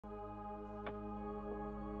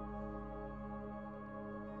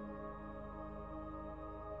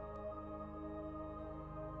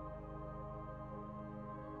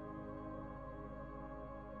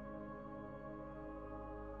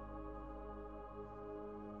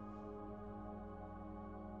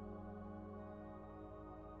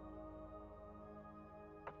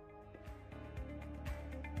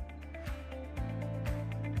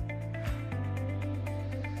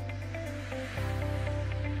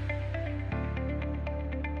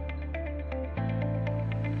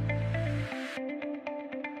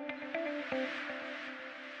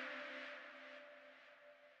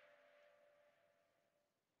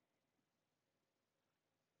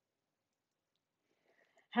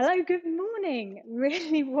Hello, good morning.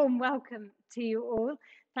 Really warm welcome to you all.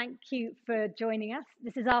 Thank you for joining us.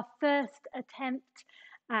 This is our first attempt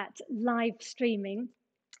at live streaming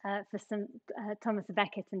for St Thomas a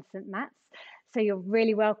Becket and St Matt's. So you're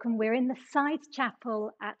really welcome. We're in the side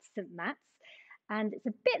chapel at St Matt's and it's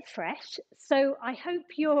a bit fresh. So I hope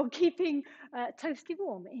you're keeping toasty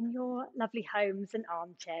warm in your lovely homes and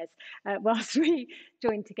armchairs whilst we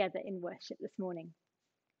join together in worship this morning.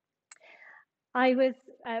 I was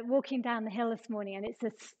walking down the hill this morning and it's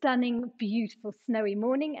a stunning, beautiful, snowy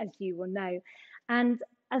morning, as you will know. And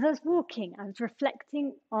as I was walking, I was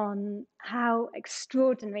reflecting on how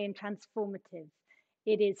extraordinary and transformative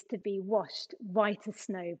it is to be washed white as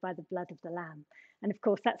snow by the blood of the Lamb. And of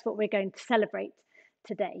course, that's what we're going to celebrate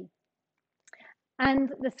today.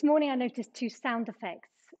 And this morning, I noticed two sound effects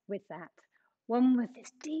with that. One was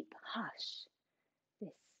this deep hush,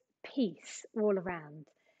 this peace all around.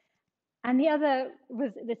 And the other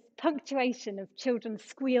was this punctuation of children's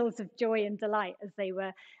squeals of joy and delight as they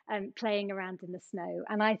were playing around in the snow.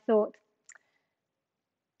 And I thought,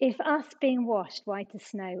 if us being washed white as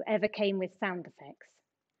snow ever came with sound effects,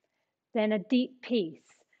 then a deep peace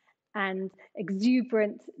and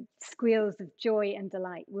exuberant squeals of joy and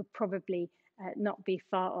delight would probably not be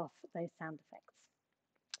far off those sound effects.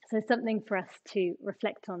 So something for us to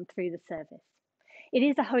reflect on through the service. It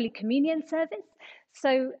is a Holy Communion service,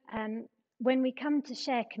 so when we come to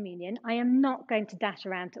share communion, I am not going to dash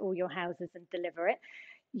around to all your houses and deliver it.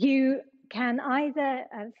 You can either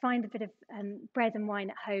find a bit of bread and wine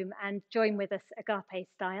at home and join with us agape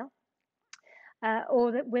style,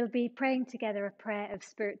 or that we'll be praying together a prayer of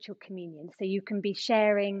spiritual communion. So you can be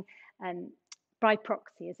sharing by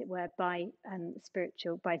proxy, as it were, by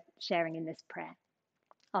sharing in this prayer.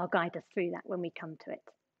 I'll guide us through that when we come to it.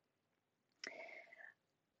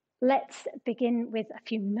 Let's begin with a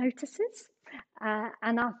few notices.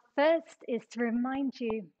 And our first is to remind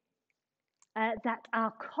you that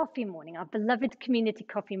our coffee morning, our beloved community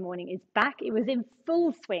coffee morning, is back. It was in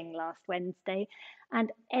full swing last Wednesday,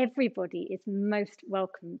 and everybody is most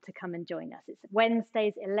welcome to come and join us. It's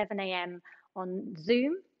Wednesdays, 11 a.m. on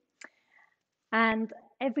Zoom. And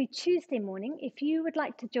every Tuesday morning, if you would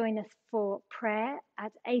like to join us for prayer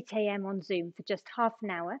at 8 a.m. on Zoom for just half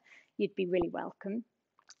an hour, you'd be really welcome.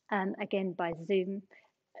 Again by Zoom.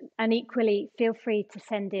 And equally, feel free to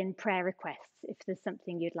send in prayer requests if there's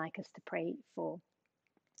something you'd like us to pray for.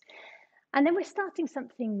 And then we're starting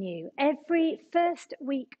something new. Every first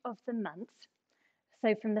week of the month,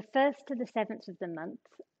 so from the 1st to the 7th of the month,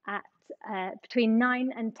 at between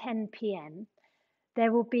 9 and 10 p.m.,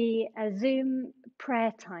 there will be a Zoom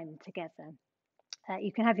prayer time together.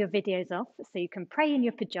 You can have your videos off, so you can pray in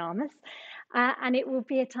your pajamas, and it will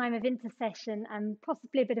be a time of intercession and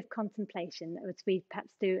possibly a bit of contemplation as we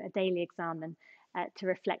perhaps do a daily examen to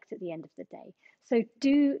reflect at the end of the day. So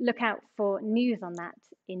do look out for news on that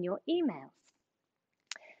in your emails.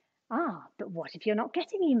 But what if you're not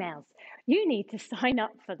getting emails? You need to sign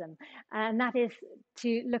up for them, and that is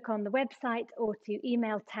to look on the website or to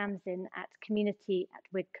email Tamsin at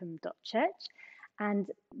community@widcombe.church.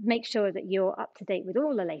 And make sure that you're up to date with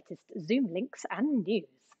all the latest Zoom links and news.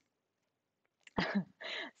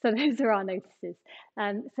 So those are our notices.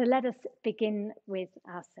 So let us begin with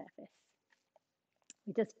our service.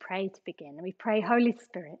 We just pray to begin, and we pray, Holy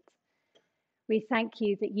Spirit, we thank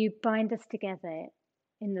you that you bind us together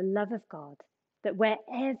in the love of God, that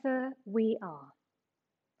wherever we are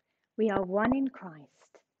one in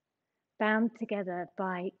Christ, bound together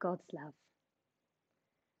by God's love.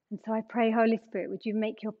 And so I pray, Holy Spirit, would you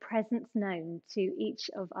make your presence known to each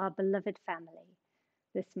of our beloved family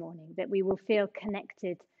this morning, that we will feel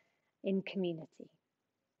connected in community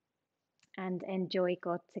and enjoy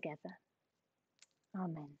God together.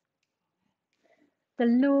 Amen. The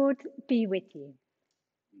Lord be with you.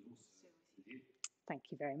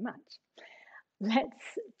 Thank you very much.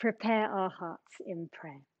 Let's prepare our hearts in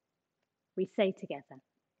prayer. We say together.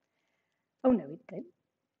 Oh, no, we don't.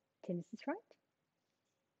 Tim's is right.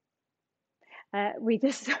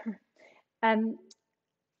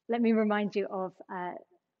 Let me remind you of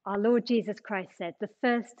our Lord Jesus Christ said, the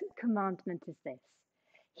first commandment is this: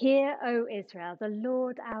 Hear, O Israel, the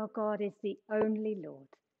Lord our God is the only Lord.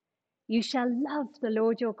 You shall love the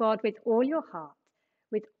Lord your God with all your heart,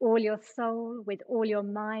 with all your soul, with all your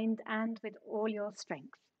mind, and with all your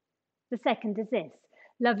strength. The second is this: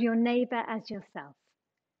 love your neighbor as yourself.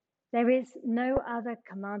 There is no other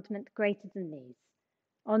commandment greater than these.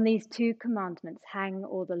 On these two commandments hang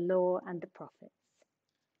all the law and the prophets.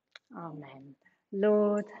 Amen.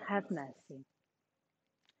 Lord, have mercy.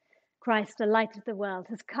 Christ, the light of the world,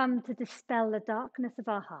 has come to dispel the darkness of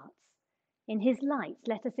our hearts. In his light,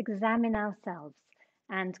 let us examine ourselves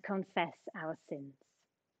and confess our sins.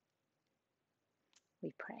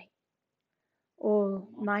 We pray.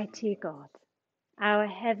 Almighty God, our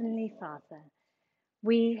Heavenly Father,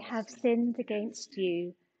 we have sinned against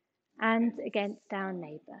you and against our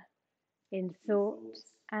neighbour, in thought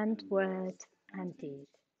and word and deed,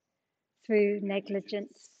 through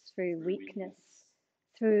negligence, through weakness,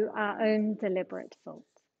 through our own deliberate fault.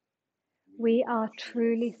 We are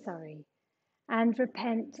truly sorry and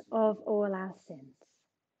repent of all our sins.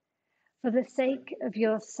 For the sake of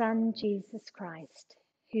your Son, Jesus Christ,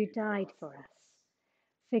 who died for us,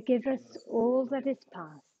 forgive us all that is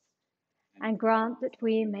past, and grant that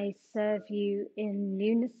we may serve you in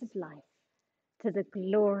newness of life, to the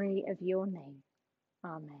glory of your name.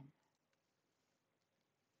 Amen.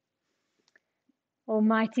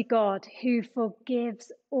 Almighty God, who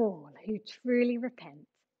forgives all who truly repent,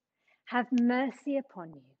 have mercy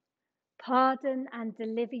upon you, pardon and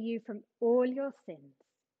deliver you from all your sins,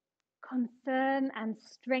 confirm and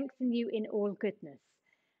strengthen you in all goodness,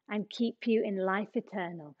 and keep you in life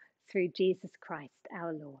eternal through Jesus Christ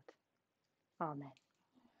our Lord. Amen.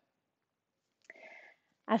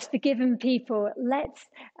 As forgiven people, let's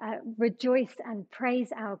rejoice and praise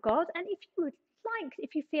our God. And if you would like,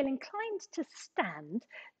 if you feel inclined to stand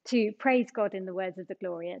to praise God in the words of the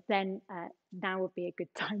Gloria, then now would be a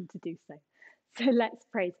good time to do so. So let's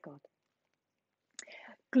praise God.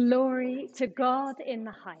 Glory to God in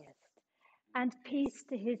the highest, and peace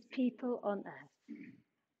to his people on earth.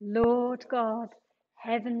 Lord God,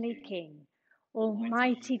 heavenly King,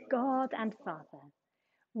 almighty God and Father,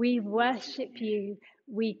 we worship you,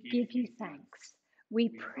 we give you thanks, we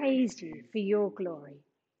praise you for your glory.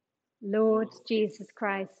 Lord Jesus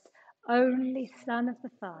Christ, only Son of the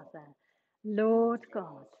Father, Lord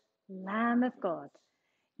God, Lamb of God,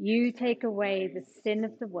 you take away the sin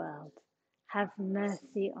of the world, have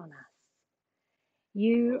mercy on us.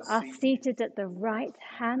 You are seated at the right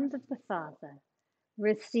hand of the Father,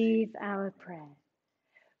 receive our prayer.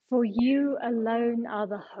 For you alone are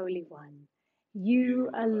the Holy One, you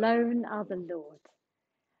alone are the Lord.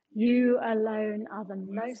 You alone are the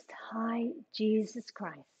Most High Jesus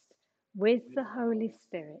Christ, with the Holy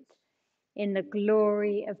Spirit, in the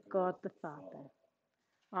glory of God the Father.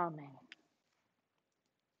 Amen.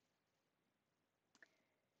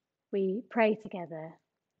 We pray together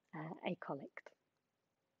a collect.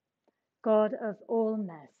 God of all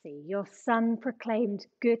mercy, your Son proclaimed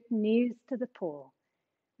good news to the poor,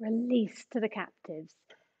 release to the captives,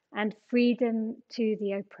 and freedom to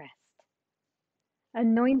the oppressed.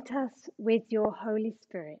 Anoint us with your Holy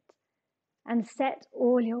Spirit and set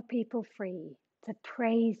all your people free to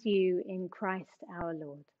praise you in Christ our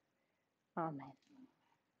Lord. Amen.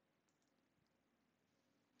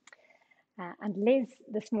 And Liz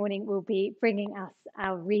this morning will be bringing us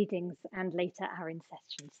our readings and later our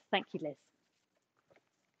intercessions. Thank you, Liz.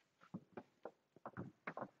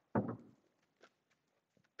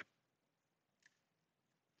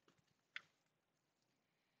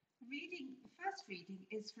 The first reading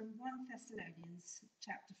is from 1 Thessalonians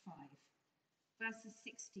chapter 5, verses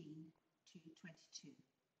 16 to 22.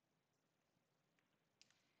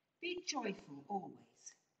 Be joyful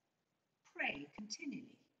always. Pray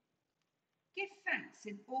continually. Give thanks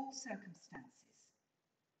in all circumstances,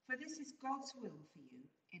 for this is God's will for you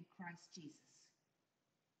in Christ Jesus.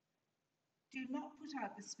 Do not put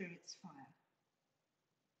out the Spirit's fire.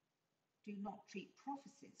 Do not treat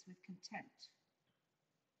prophecies with contempt.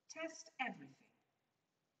 Test everything.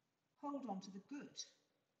 Hold on to the good.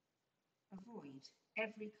 Avoid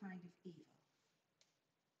every kind of evil.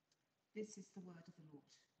 This is the word of the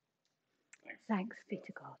Lord. Thanks be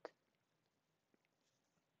to God.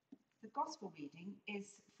 The Gospel reading is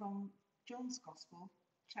from John's Gospel,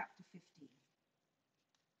 chapter 15,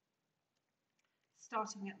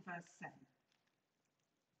 starting at verse 7.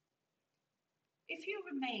 If you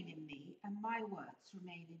remain in me and my words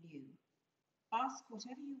remain in you, ask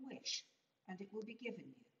whatever you wish, and it will be given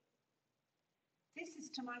you. This is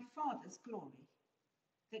to my Father's glory,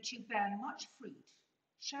 that you bear much fruit,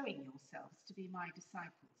 showing yourselves to be my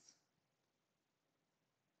disciples.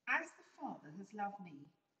 As the Father has loved me,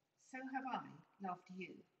 so have I loved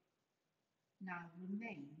you. Now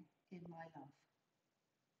remain in my love.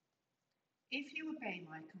 If you obey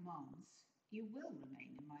my commands, you will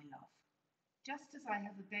remain in my love, just as I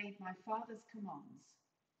have obeyed my Father's commands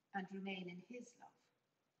and remain in his love.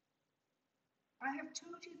 I have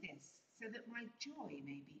told you this so that my joy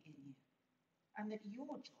may be in you, and that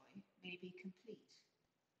your joy may be complete.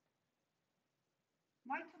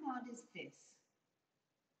 My command is this: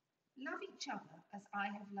 love each other as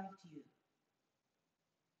I have loved you.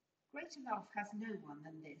 Greater love has no one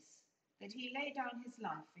than this, that he lay down his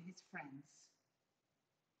life for his friends.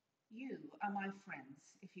 You are my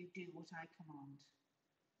friends if you do what I command.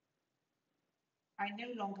 I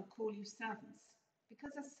no longer call you servants,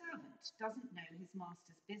 because a servant doesn't know his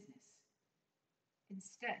master's business.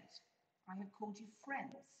 Instead, I have called you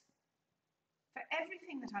friends. For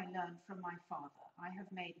everything that I learned from my Father, I have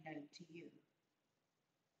made known to you.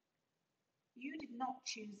 You did not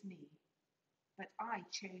choose me, but I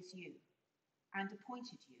chose you and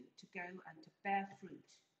appointed you to go and to bear fruit,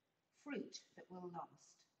 fruit that will last.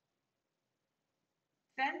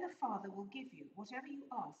 Then the Father will give you whatever you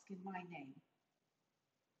ask in my name.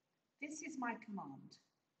 This is my command: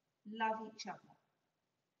 love each other.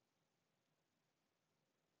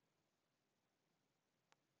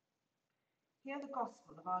 Hear the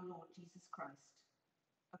gospel of our Lord Jesus Christ,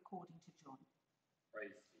 according to John.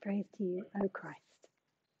 Praise to you, O Christ.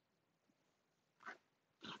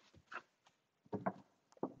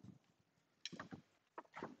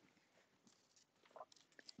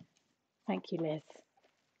 Thank you, Liz.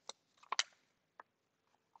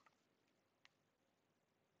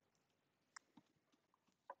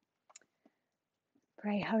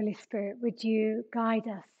 Pray, Holy Spirit, would you guide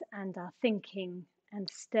us and our thinking and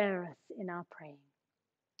stir us in our praying.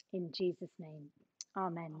 In Jesus' name,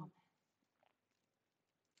 amen.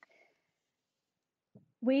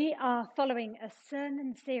 We are following a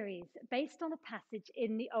sermon series based on a passage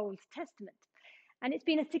in the Old Testament. And it's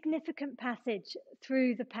been a significant passage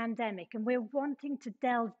through the pandemic, and we're wanting to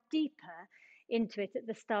delve deeper into it at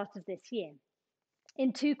the start of this year.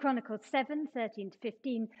 In 2 Chronicles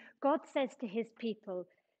 7:13-15, God says to his people,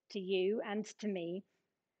 to you and to me,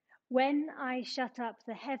 "When I shut up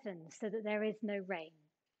the heavens so that there is no rain,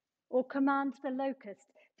 or command the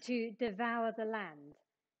locust to devour the land,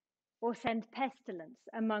 or send pestilence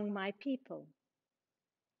among my people,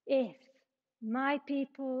 if my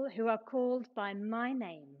people who are called by my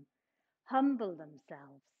name humble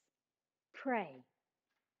themselves, pray,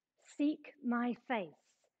 seek my face,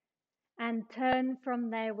 and turn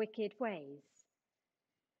from their wicked ways,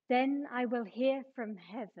 then I will hear from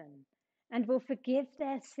heaven and will forgive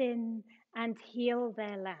their sin and heal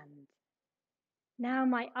their land. Now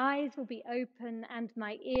my eyes will be open and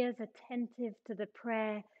my ears attentive to the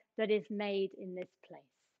prayer that is made in this place."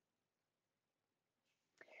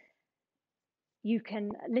 You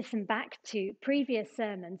can listen back to previous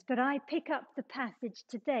sermons, but I pick up the passage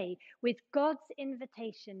today with God's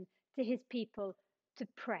invitation to his people to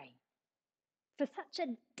pray. For such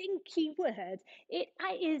a dinky word, it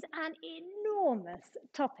is an enormous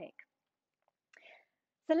topic.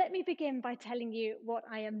 So let me begin by telling you what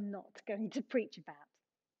I am not going to preach about.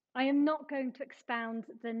 I am not going to expound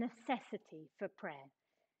the necessity for prayer.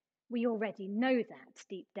 We already know that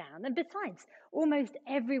deep down. And besides, almost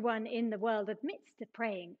everyone in the world admits to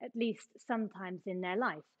praying at least sometimes in their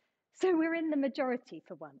life. So we're in the majority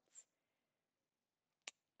for once.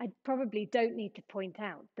 I probably don't need to point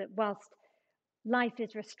out that whilst life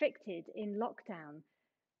is restricted in lockdown,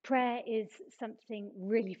 prayer is something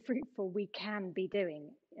really fruitful we can be doing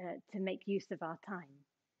to make use of our time.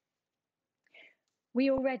 We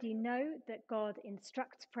already know that God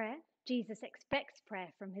instructs prayer. Jesus expects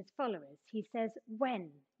prayer from his followers. He says, when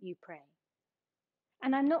you pray.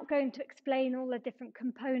 And I'm not going to explain all the different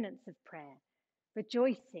components of prayer: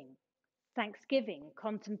 rejoicing, thanksgiving,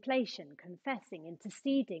 contemplation, confessing,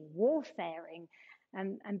 interceding, warfaring,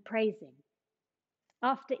 and praising.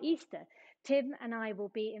 After Easter, Tim and I will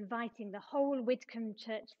be inviting the whole Widcombe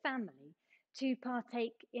Church family to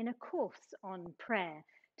partake in a course on prayer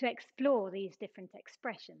to explore these different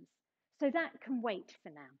expressions. So that can wait for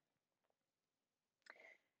now.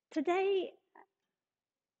 Today,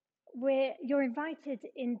 you're invited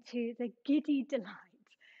into the giddy delight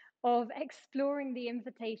of exploring the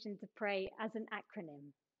invitation to pray as an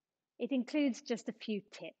acronym. It includes just a few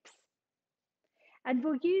tips. And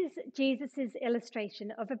we'll use Jesus'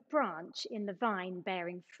 illustration of a branch in the vine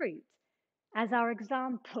bearing fruit as our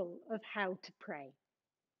example of how to pray.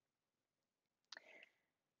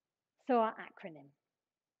 So our acronym.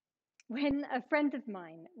 When a friend of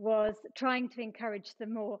mine was trying to encourage the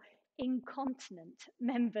more incontinent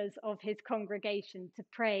members of his congregation to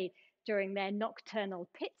pray during their nocturnal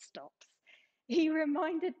pit stops, he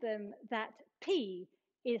reminded them that P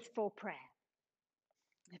is for prayer.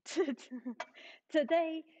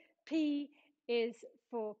 Today, P is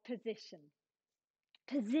for position.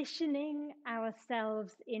 Positioning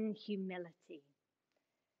ourselves in humility.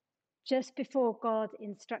 Just before God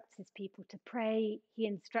instructs his people to pray, he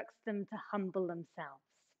instructs them to humble themselves.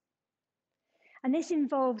 And this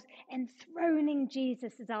involves enthroning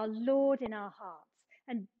Jesus as our Lord in our hearts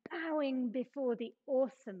and bowing before the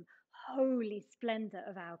awesome, holy splendor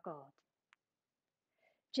of our God.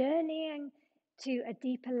 Journeying to a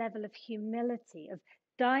deeper level of humility, of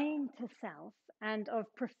dying to self, and of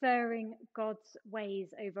preferring God's ways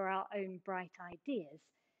over our own bright ideas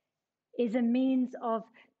is a means of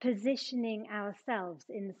positioning ourselves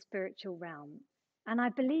in the spiritual realm. And I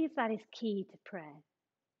believe that is key to prayer.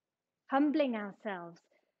 Humbling ourselves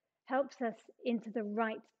helps us into the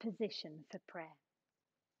right position for prayer.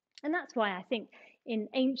 And that's why I think in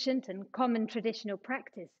ancient and common traditional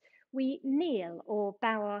practice, we kneel or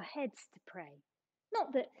bow our heads to pray.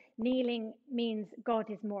 Not that kneeling means God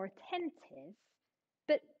is more attentive,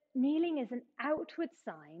 but kneeling is an outward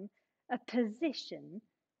sign, a position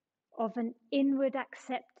of an inward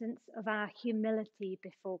acceptance of our humility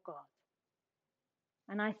before God.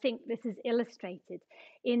 And I think this is illustrated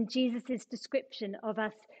in Jesus' description of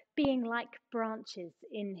us being like branches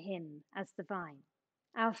in him as the vine.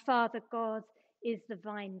 Our Father God is the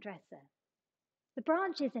vine dresser. The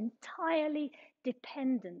branch is entirely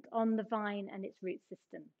dependent on the vine and its root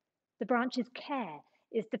system. The branch's care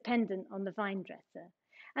is dependent on the vine dresser.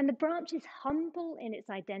 And the branch is humble in its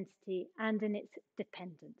identity and in its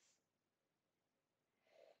dependence.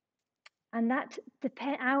 And that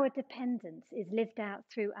our dependence is lived out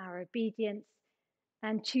through our obedience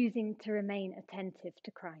and choosing to remain attentive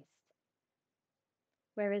to Christ.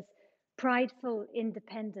 Whereas prideful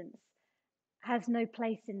independence has no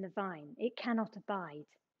place in the vine. It cannot abide.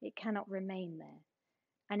 It cannot remain there.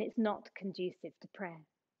 And it's not conducive to prayer.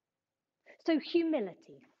 So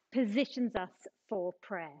humility positions us for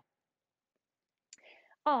prayer.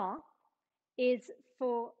 R is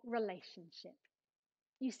for relationship.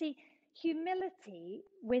 You see, humility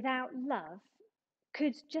without love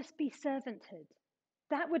could just be servanthood.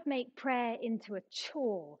 That would make prayer into a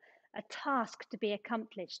chore, a task to be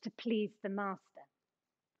accomplished to please the master.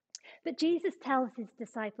 But Jesus tells his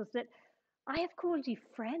disciples that I have called you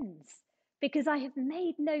friends because I have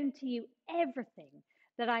made known to you everything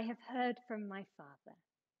that I have heard from my Father,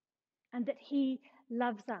 and that he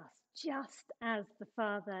loves us just as the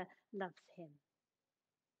Father loves him.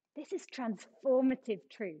 This is transformative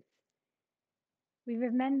truth. We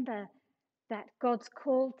remember that God's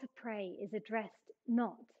call to pray is addressed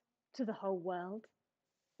not to the whole world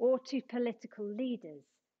or to political leaders,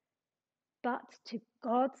 but to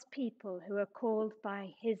God's people who are called by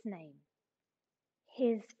his name,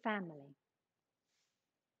 his family.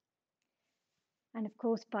 And of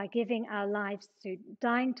course, by giving our lives to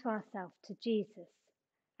dying to ourselves to Jesus,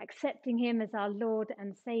 accepting him as our Lord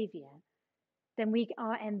and Saviour, then we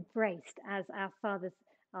are embraced as our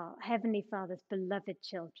Heavenly Father's beloved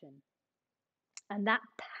children. And that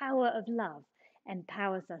power of love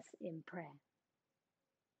empowers us in prayer.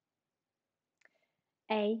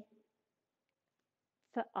 A,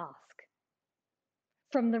 for ask.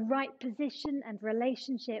 From the right position and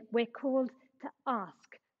relationship, we're called to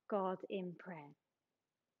ask God in prayer.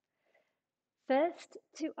 First,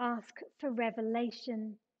 to ask for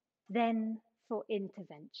revelation, then for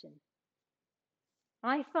intervention.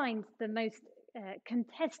 I find the most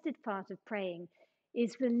contested part of praying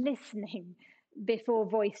is the listening before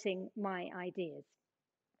voicing my ideas.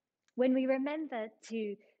 When we remember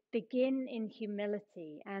to begin in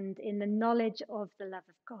humility and in the knowledge of the love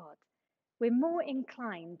of God, we're more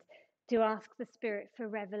inclined to ask the Spirit for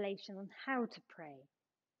revelation on how to pray,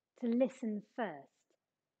 to listen first.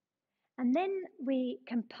 And then we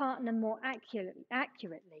can partner more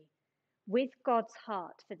accurately with God's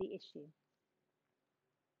heart for the issue.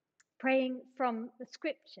 Praying from the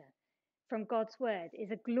scripture, from God's word,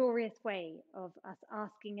 is a glorious way of us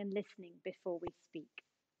asking and listening before we speak.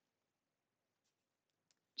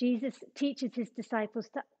 Jesus teaches his disciples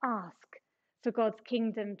to ask for God's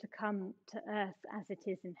kingdom to come to earth as it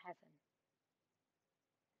is in heaven.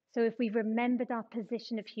 So if we've remembered our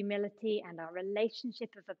position of humility and our relationship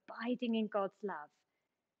of abiding in God's love,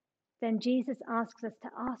 then Jesus asks us to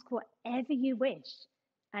ask whatever you wish,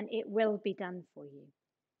 and it will be done for you.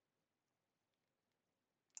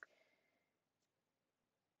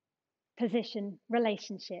 Position,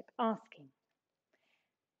 relationship, asking.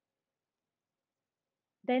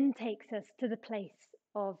 Then takes us to the place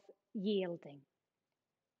of yielding.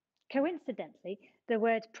 Coincidentally, the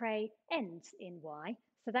word pray ends in Y,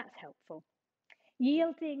 so that's helpful.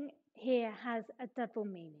 Yielding here has a double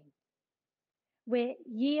meaning. We're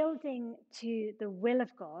yielding to the will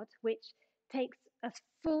of God, which takes us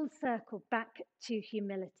full circle back to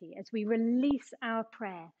humility as we release our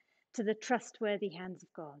prayer to the trustworthy hands of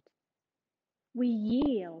God. We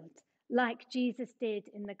yield like Jesus did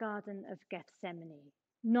in the Garden of Gethsemane.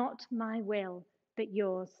 Not my will, but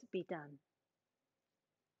yours be done.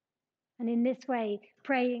 And in this way,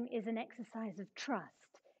 praying is an exercise of trust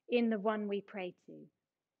in the one we pray to.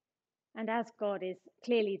 And as God is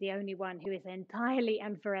clearly the only one who is entirely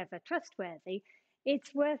and forever trustworthy,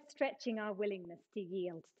 it's worth stretching our willingness to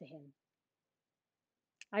yield to him.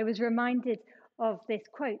 I was reminded of this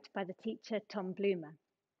quote by the teacher Tom Bloomer.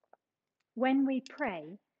 When we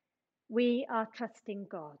pray, we are trusting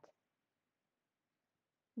God.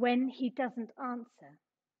 When he doesn't answer,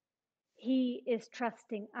 he is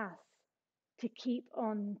trusting us to keep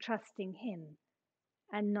on trusting him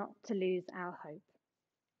and not to lose our hope.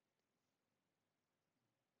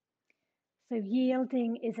 So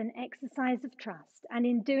yielding is an exercise of trust, and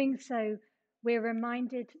in doing so, we're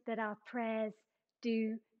reminded that our prayers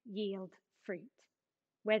do yield fruit,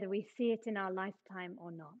 whether we see it in our lifetime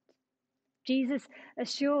or not. Jesus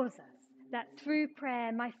assures us that through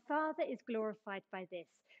prayer, my Father is glorified by this,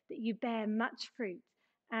 that you bear much fruit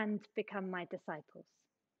and become my disciples.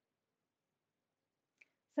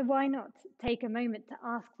 So why not take a moment to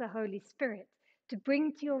ask the Holy Spirit to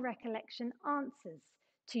bring to your recollection answers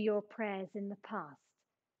to your prayers in the past,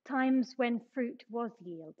 times when fruit was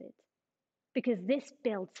yielded, because this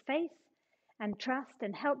builds faith and trust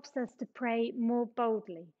and helps us to pray more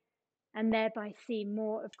boldly and thereby see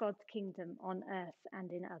more of God's kingdom on earth and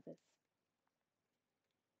in others.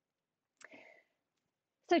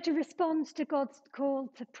 So to respond to God's call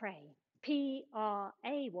to pray,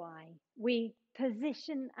 P-R-A-Y, we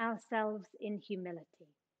position ourselves in humility.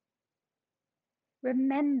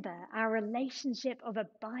 Remember our relationship of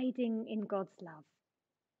abiding in God's love.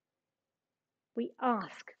 We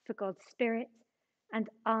ask for God's Spirit and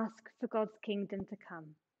ask for God's kingdom to come.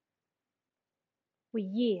 We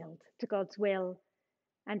yield to God's will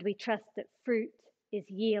and we trust that fruit is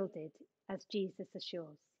yielded as Jesus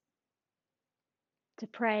assures. To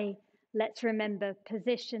pray, let's remember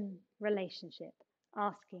position, relationship,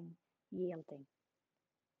 asking, yielding.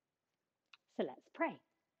 So let's pray.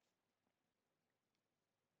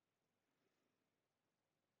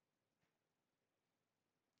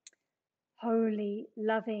 Holy,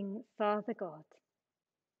 loving Father God,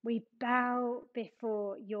 we bow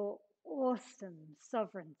before your awesome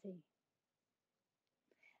sovereignty.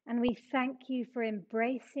 And we thank you for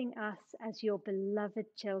embracing us as your beloved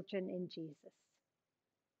children in Jesus.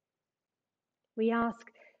 We ask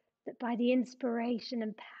that by the inspiration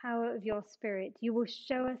and power of your Spirit, you will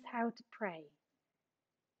show us how to pray.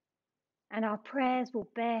 And our prayers will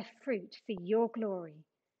bear fruit for your glory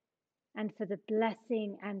and for the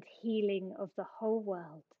blessing and healing of the whole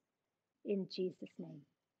world. In Jesus' name.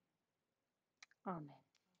 Amen.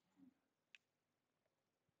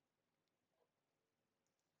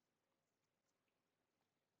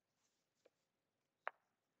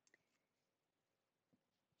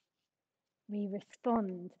 We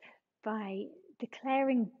respond by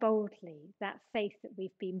declaring boldly that faith that we've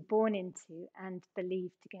been born into and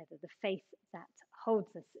believe together, the faith that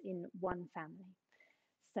holds us in one family.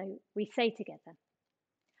 So we say together,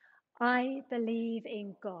 I believe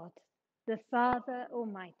in God, the Father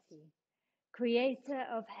Almighty, creator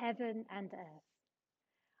of heaven and earth.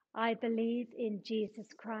 I believe in Jesus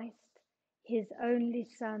Christ, his only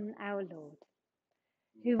Son, our Lord,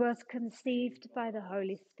 who was conceived by the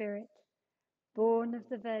Holy Spirit, born of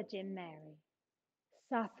the Virgin Mary,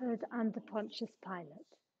 suffered under Pontius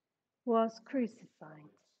Pilate, was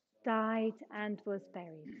crucified, died and was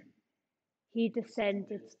buried. He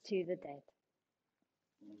descended to the dead.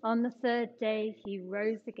 On the third day he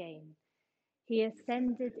rose again. He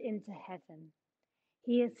ascended into heaven.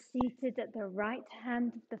 He is seated at the right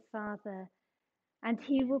hand of the Father, and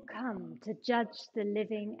he will come to judge the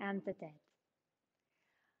living and the dead.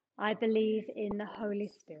 I believe in the Holy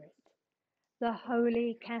Spirit, the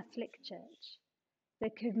Holy Catholic Church, the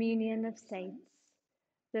communion of saints,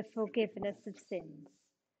 the forgiveness of sins,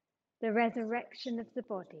 the resurrection of the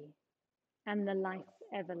body, and the life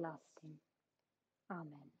everlasting.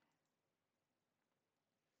 Amen.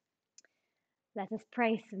 Let us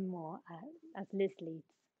pray some more as Liz leads.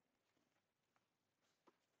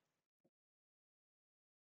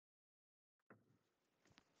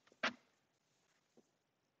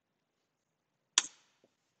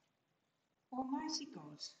 Almighty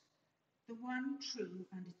God, the one true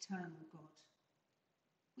and eternal God,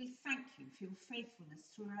 we thank you for your faithfulness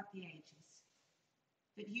throughout the ages,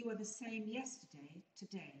 that you are the same yesterday,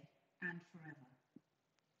 today, and forever.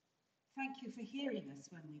 Thank you for hearing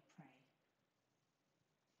us when we pray.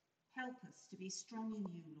 Help us to be strong in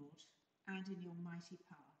you, Lord, and in your mighty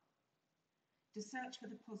power, to search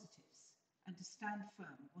for the positives and to stand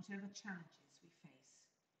firm whatever challenges we face.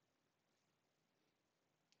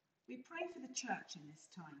 We pray for the Church in this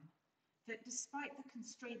time, that despite the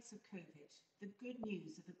constraints of COVID, the good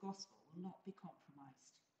news of the gospel will not be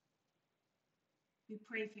compromised. We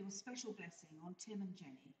pray for your special blessing on Tim and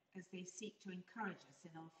Jenny as they seek to encourage us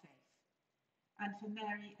in our faith, and for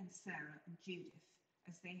Mary and Sarah and Judith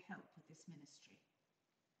as they help with this ministry.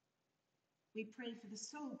 We pray for the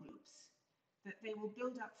soul groups, that they will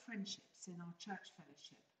build up friendships in our church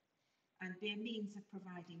fellowship and be a means of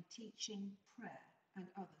providing teaching, prayer, and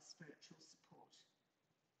other spiritual support.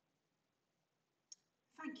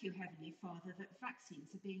 Thank you, Heavenly Father, that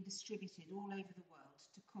vaccines are being distributed all over the world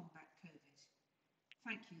to combat COVID.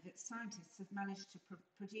 Thank you that scientists have managed to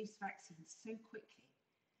produce vaccines so quickly,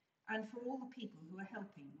 and for all the people who are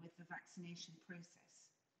helping with the vaccination process.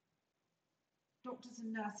 Doctors and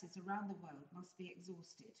nurses around the world must be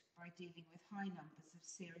exhausted by dealing with high numbers of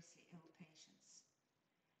seriously ill patients.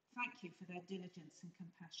 Thank you for their diligence and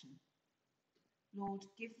compassion. Lord,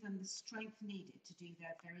 give them the strength needed to do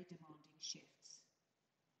their very demanding shifts.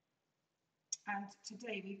 And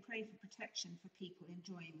today we pray for protection for people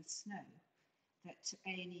enjoying the snow, that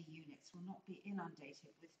A&E units will not be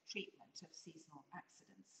inundated with treatment of seasonal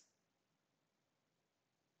accidents.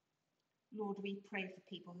 Lord, we pray for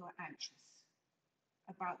people who are anxious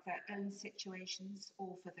about their own situations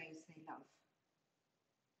or for those they love.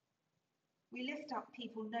 We lift up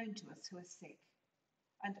people known to us who are sick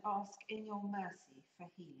and ask in your mercy for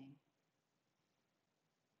healing.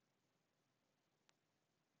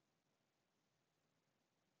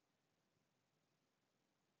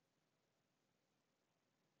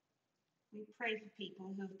 We pray for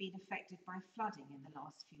people who have been affected by flooding in the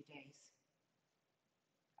last few days,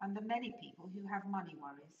 and the many people who have money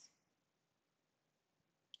worries.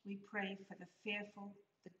 We pray for the fearful,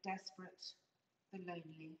 the desperate, the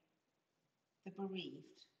lonely, the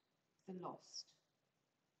bereaved, the lost.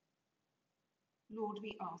 Lord,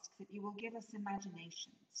 we ask that you will give us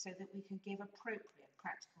imagination so that we can give appropriate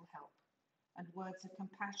practical help and words of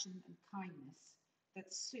compassion and kindness that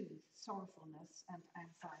soothe sorrowfulness and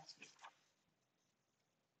anxiety.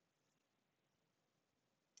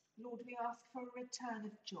 Lord, we ask for a return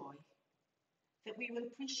of joy, that we will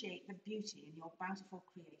appreciate the beauty in your bountiful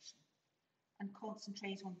creation and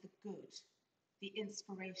concentrate on the good, the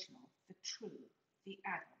inspirational, the true, the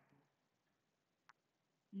admirable.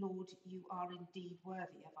 Lord, you are indeed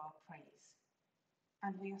worthy of our praise,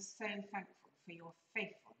 and we are so thankful for your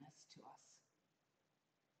faithfulness to us.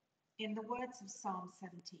 In the words of Psalm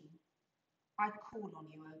 17, I call on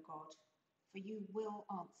you, O God, for you will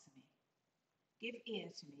answer me. Give ear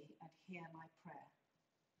to me and hear my prayer.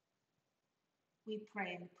 We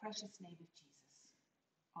pray in the precious name of Jesus.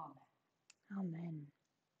 Amen. Amen.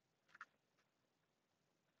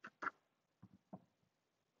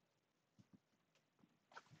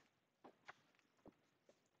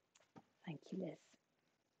 Thank you, Liz.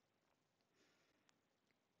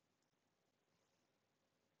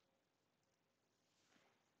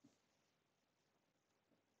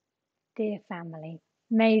 Dear family,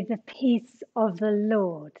 may the peace of the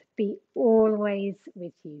Lord be always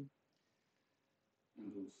with you.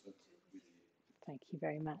 And also with you. Thank you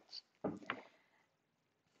very much.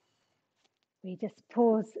 We just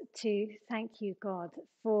pause to thank you, God,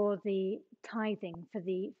 for the tithing, for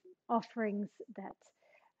the offerings that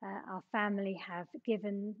our family have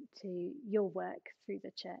given to your work through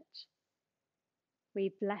the church.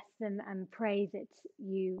 We bless them and pray that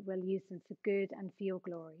you will use them for good and for your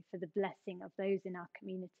glory, for the blessing of those in our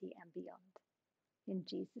community and beyond. In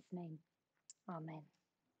Jesus' name, amen.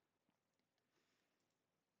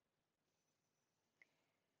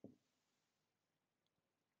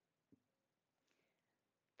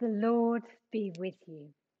 The Lord be with you.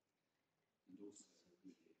 And also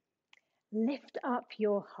with you. Lift up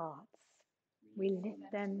your hearts. We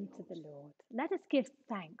lift them to the Lord. Let us give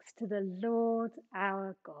thanks to the Lord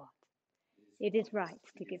our God. It is right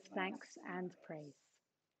to give thanks and praise.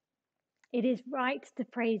 It is right to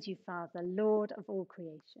praise you, Father, Lord of all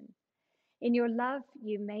creation. In your love,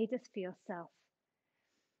 you made us for yourself.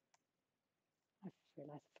 I've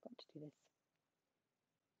realised I forgot to do this.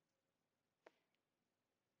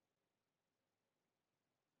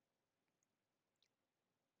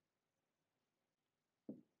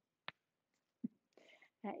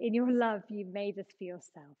 In your love, you made us for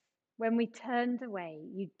yourself. When we turned away,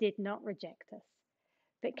 you did not reject us,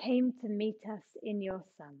 but came to meet us in your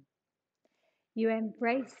Son. You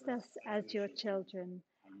embraced us as your children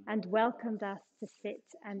and welcomed us to sit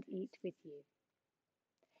and eat with you.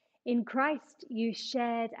 In Christ, you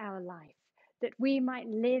shared our life, that we might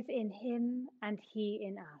live in him and he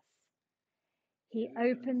in us. He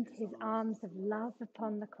opened his arms of love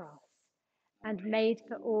upon the cross and made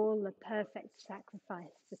for all the perfect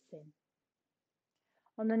sacrifice for sin.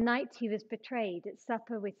 On the night he was betrayed at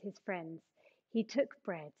supper with his friends, he took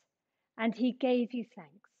bread, and he gave you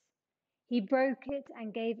thanks. He broke it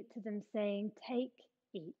and gave it to them, saying, "Take,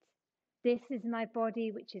 eat. This is my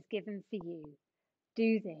body, which is given for you.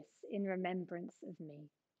 Do this in remembrance of me."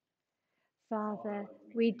 Father,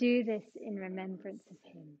 we do this in remembrance of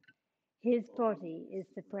him. His body is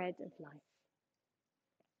the bread of life.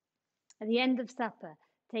 At the end of supper,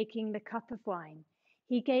 taking the cup of wine,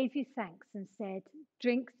 he gave you thanks and said,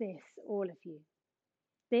 "Drink this, all of you.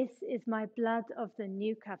 This is my blood of the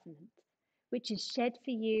new covenant, which is shed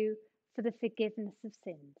for you for the forgiveness of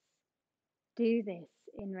sins. Do this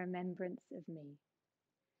in remembrance of me."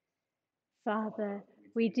 Father,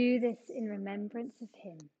 we do this in remembrance of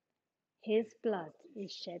him. His blood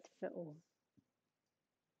is shed for all.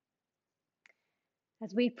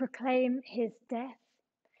 As we proclaim his death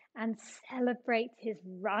and celebrate his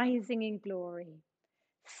rising in glory,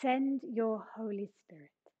 send your Holy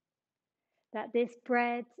Spirit, that this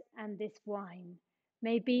bread and this wine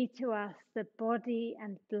may be to us the body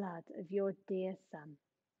and blood of your dear Son.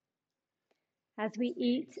 As we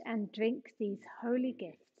eat and drink these holy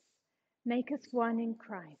gifts, make us one in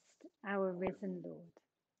Christ, our risen Lord.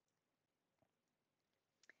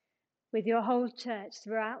 With your whole church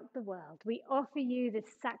throughout the world, we offer you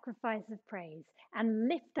this sacrifice of praise and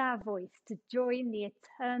lift our voice to join the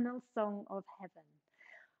eternal song of heaven.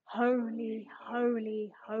 Holy,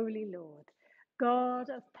 holy, holy Lord, God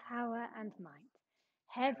of power and might,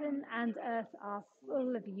 heaven and earth are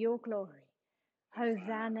full of your glory.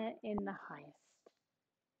 Hosanna in the highest.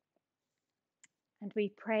 And we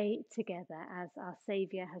pray together as our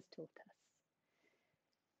Saviour has taught us.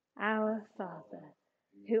 Our Father,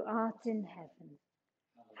 who art in heaven,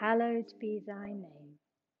 hallowed be thy name.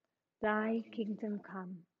 Thy kingdom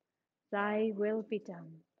come, thy will be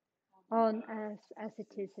done, on earth as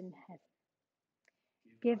it is in heaven.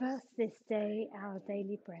 Give us this day our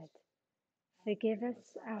daily bread. Forgive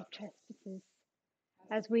us our trespasses,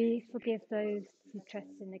 as we forgive those who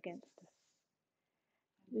trespass against us.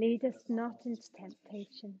 Lead us not into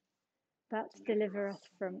temptation, but deliver us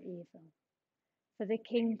from evil. For the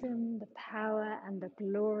kingdom, the power, and the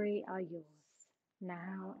glory are yours,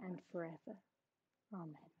 now and forever.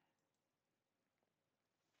 Amen.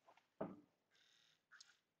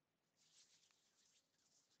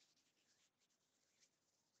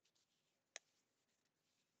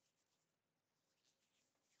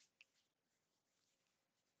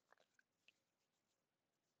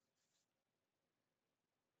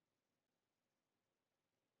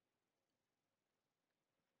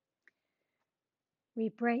 We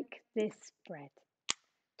break this bread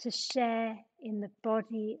to share in the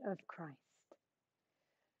body of Christ.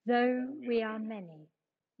 Though we are many,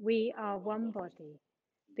 we are one body,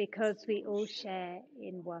 because we all share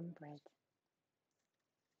in one bread.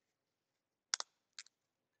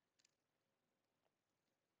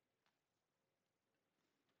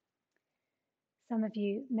 Some of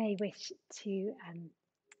you may wish to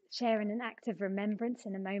share in an act of remembrance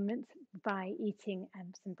in a moment by eating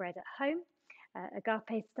some bread at home,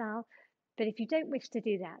 agape style. But if you don't wish to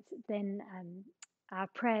do that, then our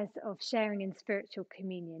prayers of sharing in spiritual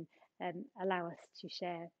communion allow us to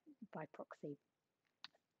share by proxy.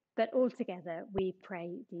 But altogether, we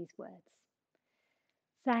pray these words.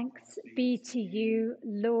 Thanks be to you,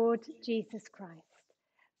 Lord Jesus Christ,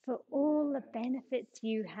 for all the benefits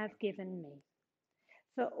you have given me,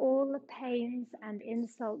 for all the pains and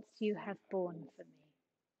insults you have borne for me.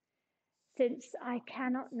 Since I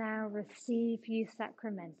cannot now receive you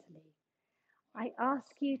sacramentally, I ask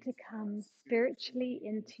you to come spiritually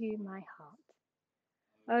into my heart.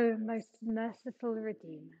 O most merciful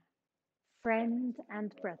Redeemer, friend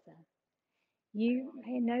and brother, you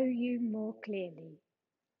may know you more clearly,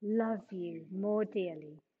 love you more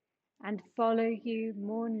dearly, and follow you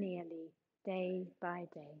more nearly day by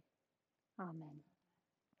day. Amen.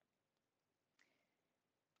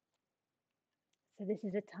 So this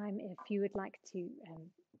is a time, if you would like to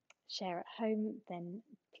share at home, then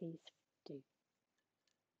please do.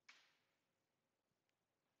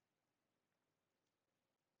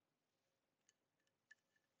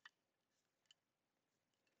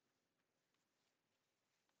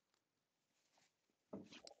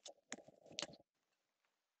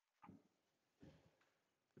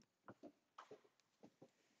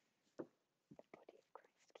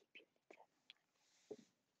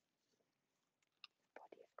 The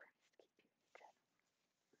body of Christ keep you in eternal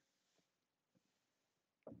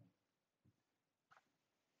life.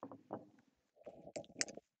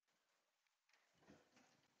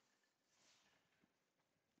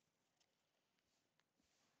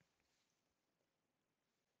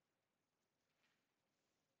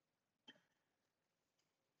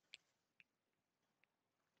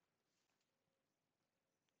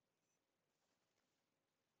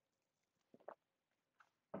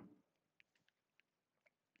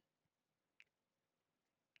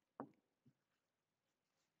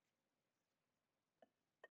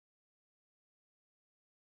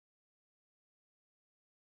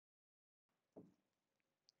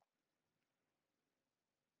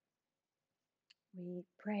 we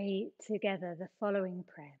pray together the following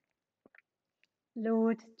prayer.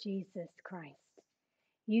 Lord Jesus Christ,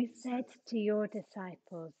 you said to your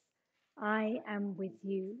disciples, I am with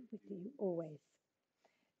you always.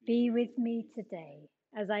 Be with me today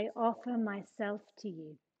as I offer myself to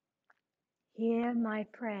you. Hear my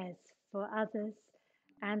prayers for others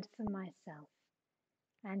and for myself,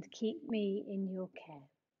 and keep me in your care.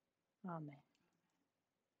 Amen.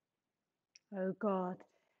 O God,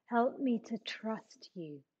 help me to trust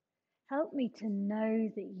you. Help me to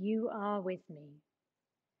know that you are with me.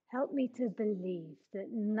 Help me to believe that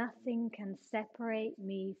nothing can separate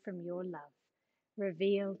me from your love,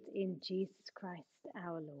 revealed in Jesus Christ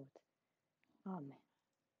our Lord. Amen.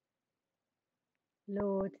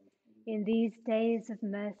 Lord, in these days of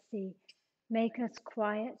mercy, make us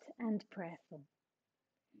quiet and prayerful.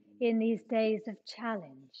 In these days of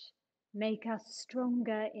challenge, make us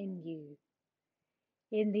stronger in you.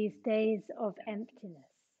 In these days of emptiness,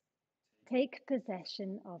 take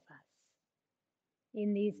possession of us.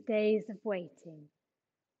 In these days of waiting,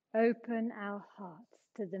 open our hearts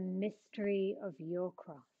to the mystery of your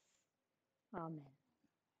cross. Amen.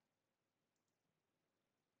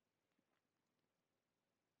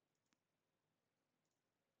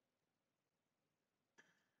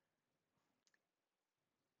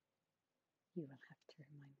 You will have to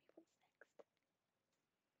remind me what's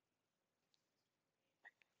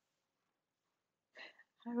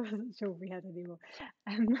next. I wasn't sure we had any more.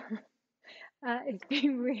 It's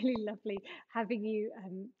been really lovely having you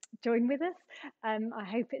join with us. I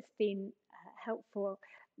hope it's been a helpful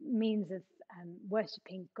means of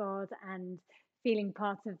worshipping God and feeling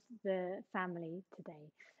part of the family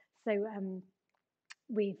today. So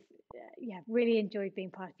we've really enjoyed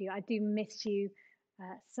being part of you. I do miss you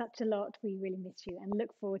such a lot. We really miss you and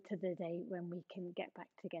look forward to the day when we can get back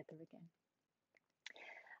together again.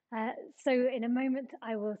 So in a moment,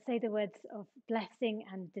 I will say the words of blessing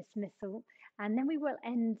and dismissal, and then we will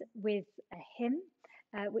end with a hymn,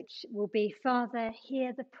 which will be Father,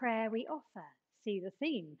 hear the prayer we offer, see the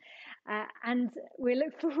theme. And we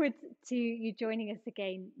look forward to you joining us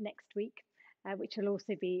again next week, which will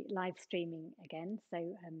also be live streaming again.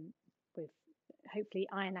 So we've hopefully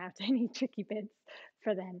iron out any tricky bits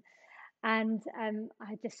for then. And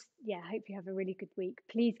I just, hope you have a really good week.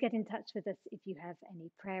 Please get in touch with us if you have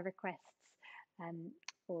any prayer requests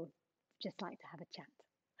or just like to have a chat.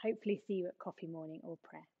 Hopefully see you at coffee morning or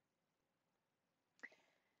prayer.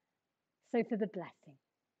 So for the blessing.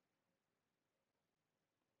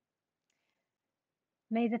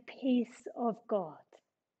 May the peace of God,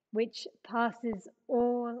 which passes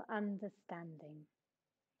all understanding,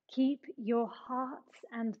 keep your hearts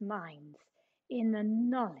and minds in the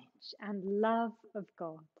knowledge and love of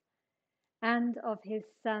God and of his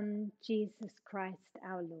Son, Jesus Christ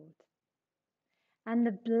our Lord. And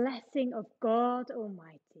the blessing of God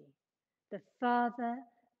Almighty, the Father,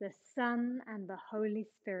 the Son, and the Holy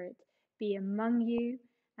Spirit be among you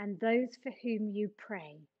and those for whom you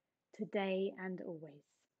pray, today and always.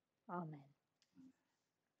 Amen.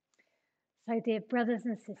 So, dear brothers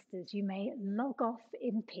and sisters, you may log off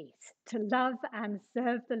in peace to love and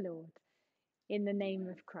serve the Lord in the name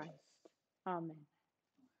of Christ. Amen.